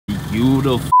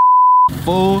beautiful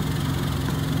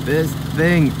this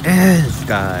thing is,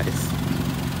 guys.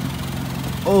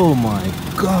 Oh my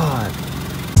god.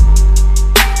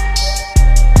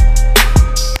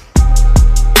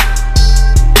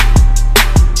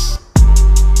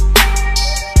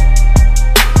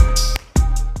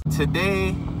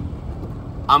 Today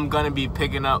I'm gonna be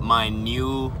picking up my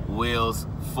new wheels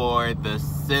for the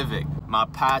Civic. My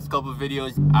past couple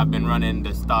videos I've been running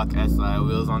the stock SI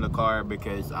wheels on the car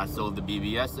because I sold the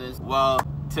BBSs. Well,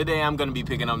 today I'm gonna be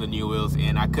picking up the new wheels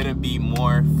and I couldn't be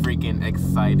more freaking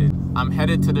excited. I'm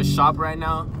headed to the shop right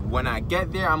now. When I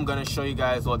get there, I'm gonna show you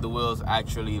guys what the wheels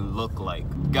actually look like.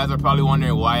 You guys are probably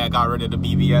wondering why I got rid of the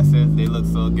BBSs. They look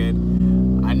so good.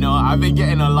 I know I've been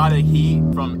getting a lot of heat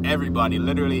from everybody,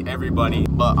 literally everybody.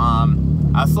 But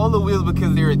I sold the wheels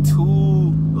because they were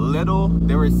too little.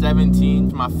 They were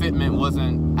 17. My fitment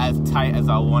wasn't as tight as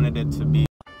I wanted it to be.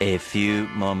 A few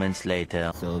moments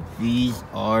later. So these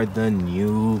are the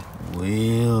new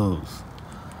wheels.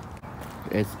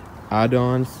 It's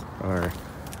add-ons or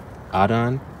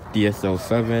add-on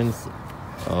DSO7s.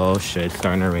 Oh shit, it's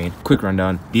starting to rain. Quick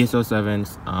rundown.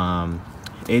 DSO7s,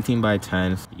 18 by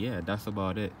 10s. Yeah, that's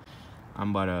about it. I'm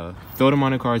about to throw them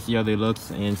on the car, see how they look,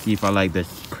 and see if I like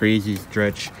this crazy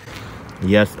stretch,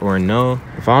 yes or no.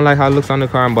 If I don't like how it looks on the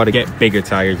car, I'm about to get bigger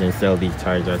tires and sell these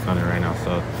tires that's on it right now.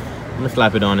 So I'm gonna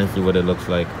slap it on and see what it looks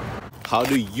like. How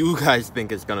do you guys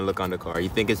think it's gonna look on the car? You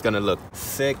think it's gonna look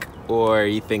sick or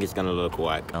you think it's gonna look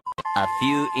whack? A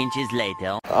few inches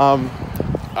later.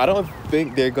 I don't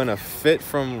think they're gonna fit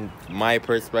from my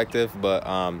perspective, but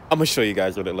I'm gonna show you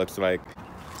guys what it looks like.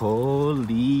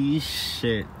 Holy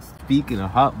shit. Speaking of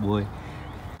hot boy,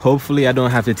 hopefully I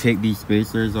don't have to take these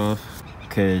spacers off,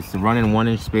 because running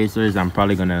 1-inch spacers, I'm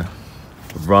probably gonna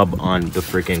rub on the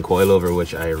freaking coilover,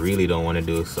 which I really don't want to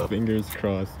do. So fingers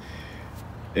crossed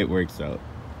it works out.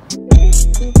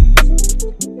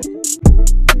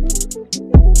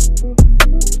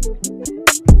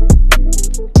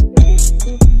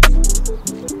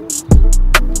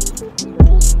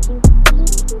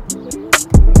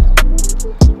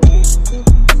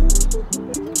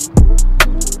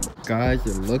 Guys,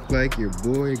 it looked like your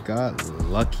boy got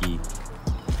lucky.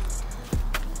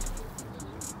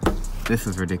 This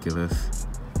is ridiculous.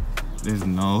 There's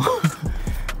no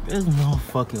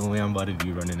fucking way I'm about to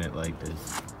be running it like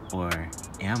this. Or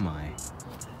am I?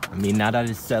 I mean, now that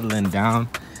it's settling down,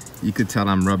 you could tell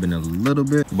I'm rubbing a little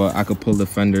bit, but I could pull the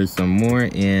fenders some more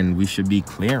and we should be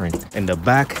clearing. In the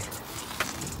back,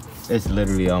 it's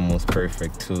literally almost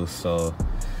perfect too. So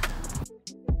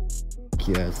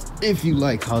yes, if you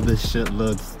like how this shit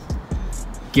looks,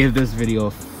 give this video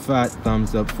a fat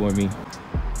thumbs up for me.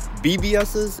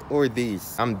 BBSs or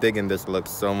these? I'm digging this look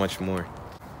so much more.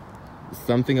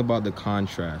 Something about the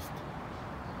contrast.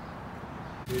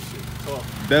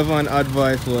 Devon's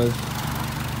advice was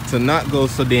to not go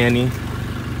sedany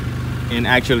and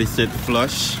actually sit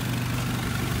flush,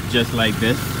 just like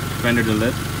this, fender to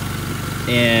lip.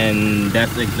 And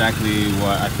that's exactly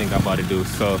what I think I'm about to do.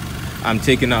 So I'm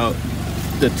taking out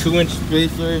the 2-inch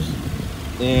spacers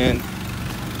and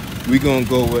we're gonna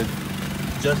go with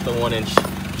just the 1-inch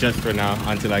just for now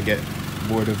until I get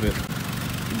bored of it.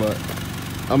 But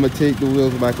I'm gonna take the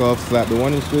wheels back off, slap the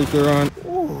 1-inch spacer on.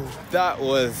 Ooh, that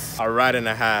was a ride and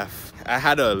a half. I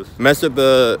had to mess up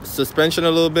the suspension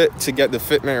a little bit to get the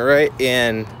fitment right,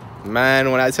 and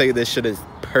man, when I tell you this shit is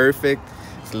perfect,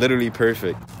 it's literally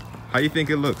perfect. How you think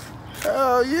it looks?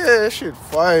 Hell yeah, that shit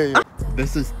fire.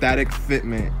 This is static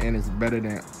fitment and it's better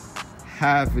than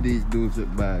half of these dudes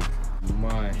with bags.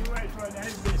 My.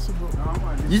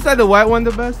 You said the white one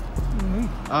the best?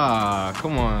 Ah,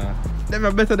 come on.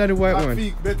 They're better than the white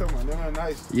one. Better, man. They're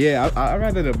nice. Yeah, I'd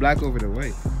rather the black over the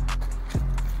white.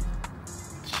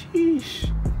 Sheesh.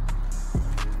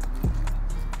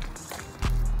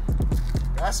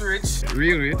 That's rich.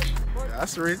 Real rich.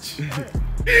 That's rich.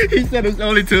 He said it's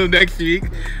only till next week.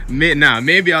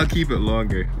 Maybe I'll keep it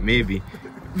longer. Maybe.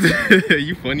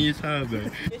 You funny as hell though.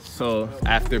 So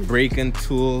after breaking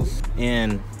tools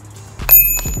and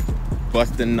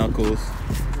busting knuckles,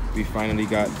 we finally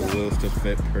got the wheels to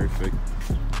fit perfect.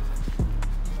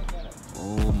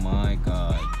 Oh my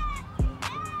god.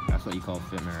 That's what you call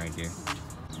fitment right there.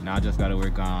 Now I just gotta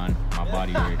work on my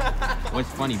body work. What's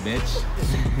funny, bitch?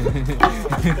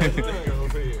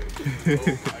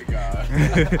 Oh my god.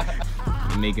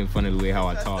 You're making fun of the way how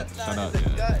I talk. Shut up,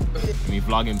 dude. I mean,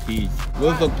 vlogging peace.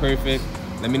 Wheels look perfect.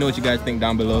 Let me know what you guys think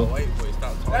down below.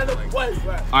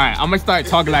 Alright, I'm gonna start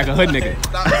talking like a hood nigga.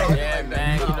 Yeah,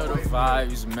 man, you know the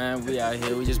vibes, man. We out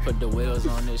here, we just put the wheels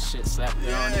on this shit, slap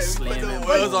it on this, slam it.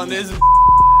 Wheels on this.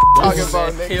 Talking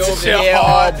about nigga. Shit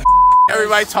hard.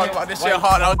 Everybody talking about this shit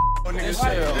hard. This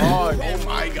shit hard. Oh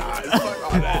my god.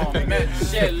 Fuck all that. Man,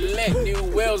 shit lit. New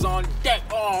wheels on deck.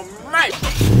 Oh man.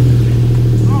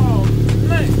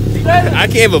 I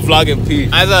can't even vlog in peace.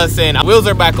 As I was saying, wheels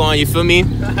are back on, you feel me?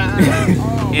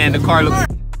 And the car looks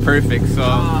perfect, so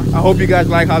I hope you guys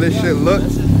like how this shit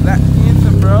looks. Black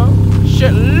Panther, bro.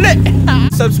 Shit lit.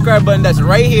 Subscribe button that's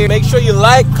right here. Make sure you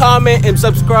like, comment, and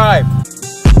subscribe.